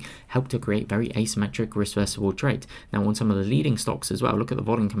 I think, help to create very asymmetric risk versus reward trades. Now on some of the leading stocks as well, look at the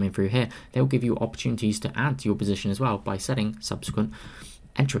volume coming through here. They'll give you opportunities to add to your position as well by setting subsequent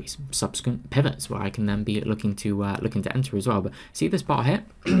entries, subsequent pivots, where I can then be looking to enter as well. But see this bar here,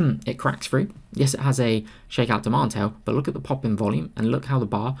 it cracks through. Yes, it has a shakeout demand tail, but look at the pop in volume and look how the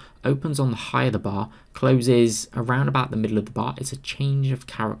bar opens on the high of the bar, closes around about the middle of the bar. It's a change of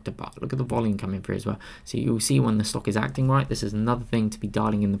character bar. Look at the volume coming through as well. So you'll see when the stock is acting right. This is another thing to be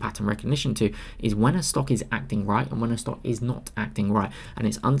dialing in the pattern recognition to, is when a stock is acting right and when a stock is not acting right. And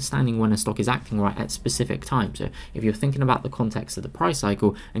it's understanding when a stock is acting right at specific times. So if you're thinking about the context of the price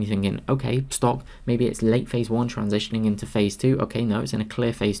cycle and you're thinking, okay, stock, maybe it's late phase 1 transitioning into phase 2. Okay, no, it's in a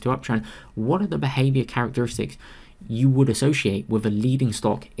clear phase 2 uptrend. What are the behavior characteristics you would associate with a leading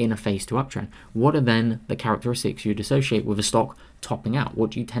stock in a phase 2 uptrend? What are then the characteristics you'd associate with a stock topping out?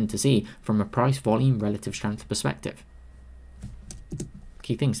 What do you tend to see from a price volume relative strength perspective?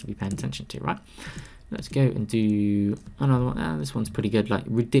 Key things to be paying attention to, right? Let's go and do another one. This one's pretty good. Like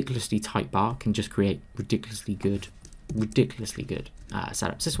ridiculously tight bar can just create ridiculously good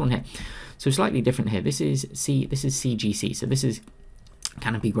setups. This one here, so slightly different here. This is CGC. So this is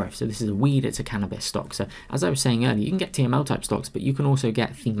canopy growth. So this is a weed, it's a cannabis stock. So as I was saying earlier, you can get TML type stocks, but you can also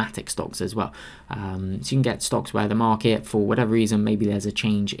get thematic stocks as well. So you can get stocks where the market, for whatever reason, maybe there's a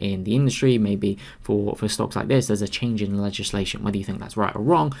change in the industry, maybe for stocks like this, there's a change in legislation. Whether you think that's right or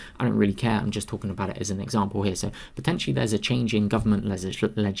wrong, I don't really care. I'm just talking about it as an example here. So potentially there's a change in government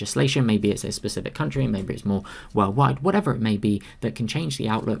legislation. Maybe it's a specific country, maybe it's more worldwide, whatever it may be, that can change the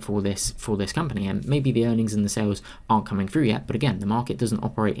outlook for this company. And maybe the earnings and the sales aren't coming through yet, but again, the market doesn't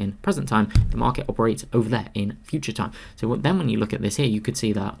operate in present time, the market operates over there in future time. So then when you look at this here, you could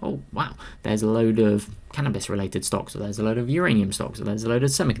see that, oh wow, there's a load of cannabis related stocks, or there's a load of uranium stocks, or there's a load of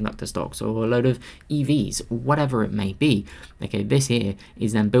semiconductor stocks, or a load of EVs, whatever it may be. Okay, this here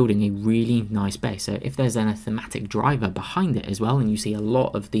is then building a really nice base. So if there's then a thematic driver behind it as well, and you see a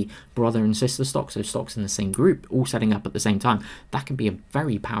lot of the brother and sister stocks, so stocks in the same group all setting up at the same time, that can be a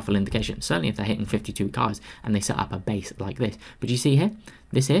very powerful indication, certainly if they're hitting 52 highs and they set up a base like this. But you see here,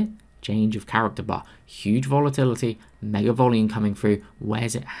 this here, change of character bar, huge volatility, mega volume coming through.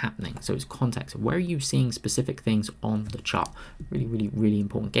 Where's it happening? So it's context. Where are you seeing specific things on the chart? Really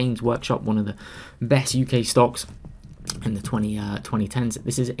important. Games Workshop, one of the best UK stocks in the 2010s.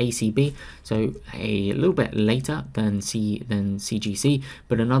 This is ACB, so a little bit later than CGC,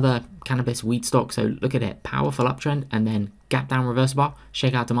 but another cannabis weed stock. So look at it, powerful uptrend and then gap down reverse bar,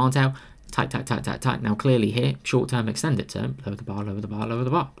 shake out demand tail, tight. Now clearly here, short-term extended term, lower the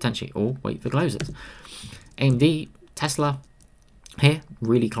bar, potentially, or wait for closes. AMD, Tesla, here,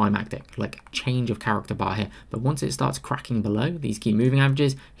 really climactic, like change of character bar here. But once it starts cracking below these key moving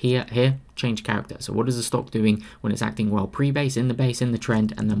averages, here, change character. So what is the stock doing when it's acting well pre-base, in the base, in the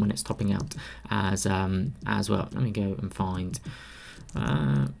trend, and then when it's topping out as well? Let me go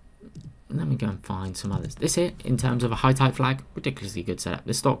and find some others. This here, in terms of a high tight flag, ridiculously good setup.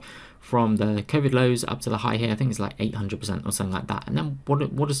 This stock from the COVID lows up to the high here, I think it's like 800% or something like that. And then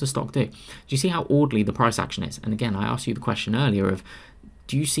what does the stock do? Do you see how orderly the price action is? And again, I asked you the question earlier of,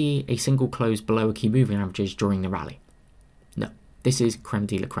 do you see a single close below a key moving averages during the rally? No. This is creme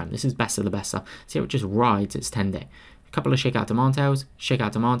de la creme. This is best of the best stuff. See how it just rides its 10-day. Couple of shakeout demand tails,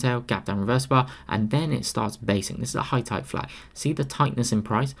 gap down reverse bar, and then it starts basing. This is a high tight flag. See the tightness in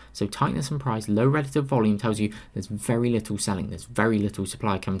price? So tightness in price, low relative volume tells you there's very little selling, there's very little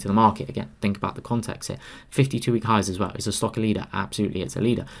supply coming to the market. Again, think about the context here. 52-week highs as well. Is the stock a leader? Absolutely, it's a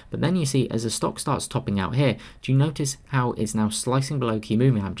leader. But then you see, as the stock starts topping out here, do you notice how it's now slicing below key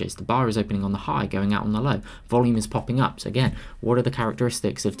moving averages? The bar is opening on the high, going out on the low. Volume is popping up. So again, what are the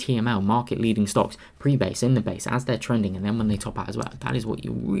characteristics of TML, market leading stocks, pre-base, in the base, as they're trending, and then when they top out as well? That is what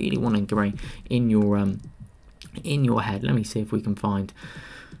you really want to ingrain in your head. Let me see if we can find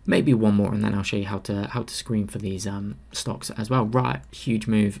maybe one more, and then I'll show you how to screen for these stocks as well. Right, huge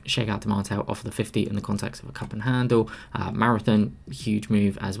move, shake out demand tail off the 50 in the context of a cup and handle. Marathon, huge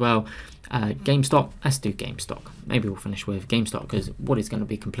move as well. GameStop, let's do GameStop. Maybe we'll finish with GameStop, because what is going to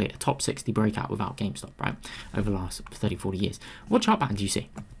be complete? A top 60 breakout without GameStop, right? Over the last 30-40 years. What chart pattern do you see?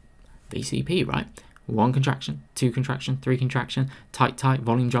 VCP, right? 1 contraction, 2 contraction, 3 contraction, tight,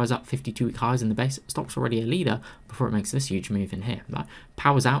 volume dries up, 52-week highs in the base. Stock's already a leader before it makes this huge move in here. Right?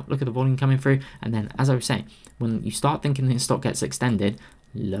 Powers out, look at the volume coming through, and then, as I was saying, when you start thinking this stock gets extended,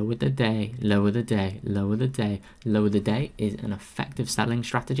 lower the day, lower the day, lower the day, lower the day is an effective selling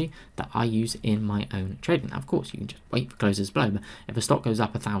strategy that I use in my own trading. Now, of course, you can just wait for closes below, but if a stock goes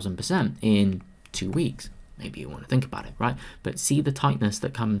up 1,000% in 2 weeks, maybe you want to think about it, right? But see the tightness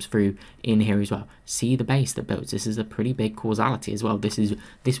that comes through in here as well. See the base that builds. This is a pretty big causality as well. This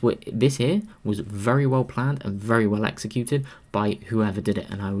here was very well planned and very well executed by whoever did it,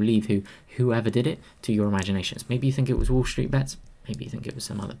 and I will leave whoever did it to your imaginations. Maybe you think it was Wall Street Bets. Maybe you think it was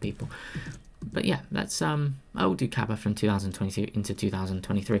some other people. But yeah, let's I'll do Kappa from 2022 into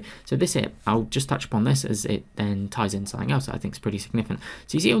 2023. So this here, I'll just touch upon this as it then ties in something else that I think is pretty significant.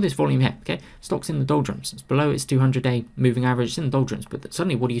 So you see all this volume here, okay? Stock's in the doldrums. It's below its 200-day moving average. It's in the doldrums, but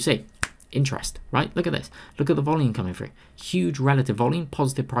suddenly what do you see? Interest, right? Look at this. Look at the volume coming through. Huge relative volume,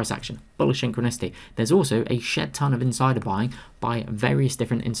 positive price action, bullish synchronicity. There's also a shed ton of insider buying by various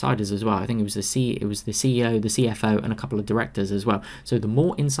different insiders as well. I think it was the CEO, the CFO, and a couple of directors as well. So the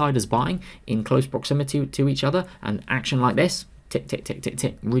more insiders buying in close proximity to each other and action like this, tick, tick, tick, tick,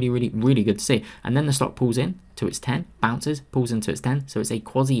 tick. Really, really, really good to see. And then the stock pulls in to its 10, bounces, pulls into its 10. So it's a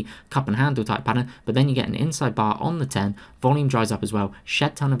quasi cup and handle type pattern. But then you get an inside bar on the 10. Volume dries up as well.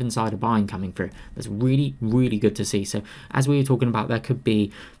 Shed ton of insider buying coming through. That's really, really good to see. So as we were talking about, it could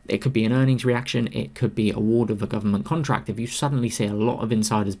be an earnings reaction. It could be award of a government contract. If you suddenly see a lot of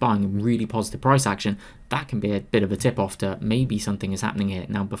insiders buying and really positive price action, that can be a bit of a tip off to maybe something is happening here.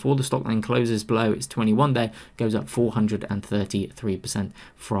 Now, before the stock then closes below its 21-day, goes up 433%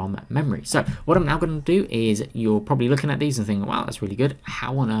 from memory. So what I'm now going to do is, you're probably looking at these and thinking, wow, that's really good.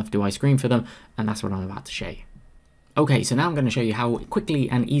 How on earth do I screen for them? And that's what I'm about to show you. Okay, so now I'm going to show you how quickly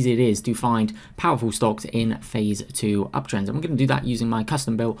and easy it is to find powerful stocks in phase 2 uptrends. I'm going to do that using my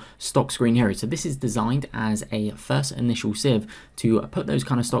custom built stock screen here. So this is designed as a first initial sieve to put those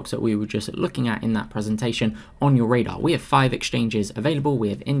kind of stocks that we were just looking at in that presentation on your radar. We have 5 exchanges available. We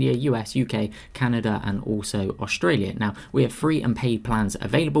have India, US, UK, Canada, and also Australia. Now, we have free and paid plans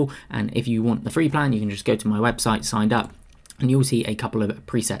available. And if you want the free plan, you can just go to my website, signed up, and you'll see a couple of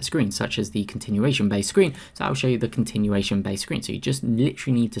preset screens, such as the continuation based screen. So I'll show you the continuation based screen. So you just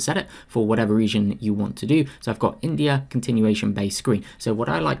literally need to set it for whatever region you want to do. So I've got India continuation based screen. So what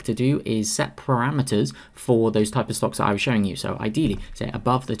I like to do is set parameters for those type of stocks that I was showing you. So ideally, say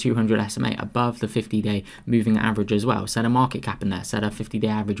above the 200 SMA, above the 50-day moving average as well. Set a market cap in there, set a 50-day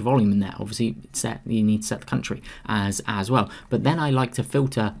average volume in there. Obviously, you need to set the country as well. But then I like to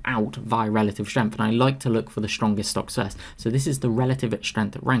filter out via relative strength, and I like to look for the strongest stocks first. So this is the relative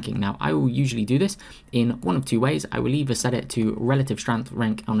strength ranking. Now, I will usually do this in one of 2 ways. I will either set it to relative strength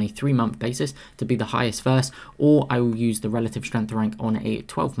rank on a 3-month basis to be the highest first, or I will use the relative strength rank on a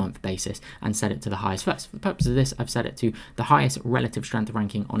 12-month basis and set it to the highest first. For the purpose of this, I've set it to the highest relative strength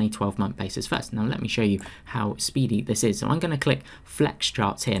ranking on a 12-month basis first. Now, let me show you how speedy this is. So I'm going to click flex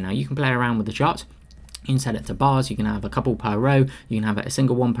charts here. Now, you can play around with the charts. You can set it to bars, you can have a couple per row, you can have a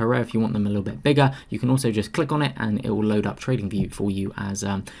single one per row if you want them a little bit bigger. You can also just click on it and it will load up TradingView for you as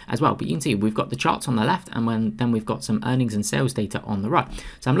well. But you can see we've got the charts on the left, and then we've got some earnings and sales data on the right.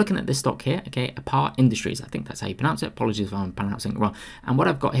 So I'm looking at this stock here, okay, Apart Industries, I think that's how you pronounce it. Apologies if I'm pronouncing it wrong. And what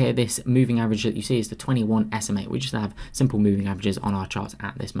I've got here, this moving average that you see is the 21 SMA. We just have simple moving averages on our charts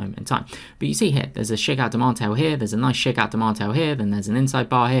at this moment in time. But you see here, there's a shakeout demand tail here, there's a nice shakeout demand tail here, then there's an inside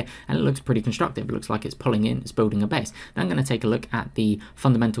bar here, and it looks pretty constructive. It looks like it's pulling in, it's building a base. Then I'm going to take a look at the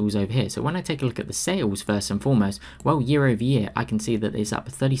fundamentals over here. So when I take a look at the sales first and foremost, well, year over year, I can see that it's up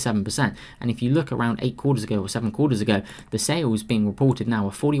 37%. And if you look around 8 quarters ago or 7 quarters ago, the sales being reported now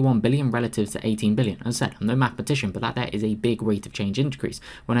are 41 billion relative to 18 billion. As I said, I'm no mathematician, but that there is a big rate of change increase.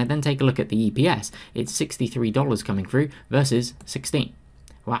 When I then take a look at the EPS, it's $63 coming through versus 16.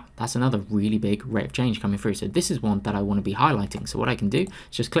 Wow, that's another really big rate of change coming through. So this is one that I want to be highlighting. So what I can do is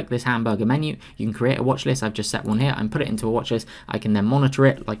just click this hamburger menu. You can create a watch list. I've just set one here and put it into a watch list. I can then monitor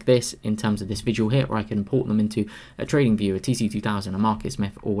it like this in terms of this visual here, or I can import them into a TradingView, a TC2000, a Market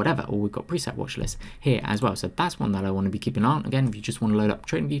Smith, or whatever. Or we've got preset watch lists here as well. So that's one that I want to be keeping an eye on. Again, if you just want to load up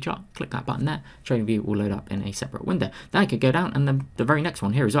TradingView chart, click that button there. TradingView will load up in a separate window. Then I could go down, and then the very next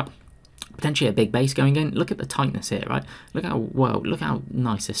one here as well. Potentially a big base going in. Look at the tightness here, right? Look how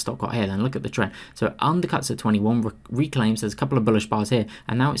nice this stock got here. Then look at the trend. So it undercuts at 21, reclaims. There's a couple of bullish bars here,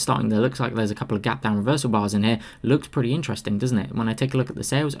 and now it's starting to looks like there's a couple of gap down reversal bars in here. Looks pretty interesting, doesn't it? When I take a look at the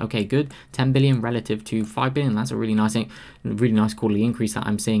sales, okay, good. 10 billion relative to 5 billion. That's a really nice quarterly increase that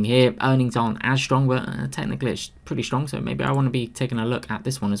I'm seeing here. Earnings aren't as strong, but technically it's pretty strong. So maybe I want to be taking a look at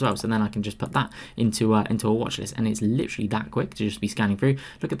this one as well. So then I can just put that into a watch list, and it's literally that quick to just be scanning through.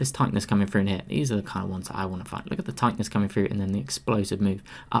 Look at this tightness coming through in here, these are the kind of ones that I want to find. Look at the tightness coming through and then the explosive move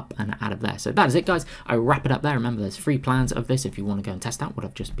up and out of there. So that is it, guys. I wrap it up there. Remember, there's free plans of this if you want to go and test out what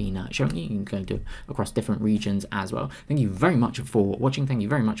I've just been showing you. You can go and do it across different regions as well. Thank you very much for watching. Thank you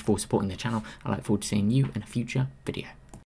very much for supporting the channel. I look forward to seeing you in a future video.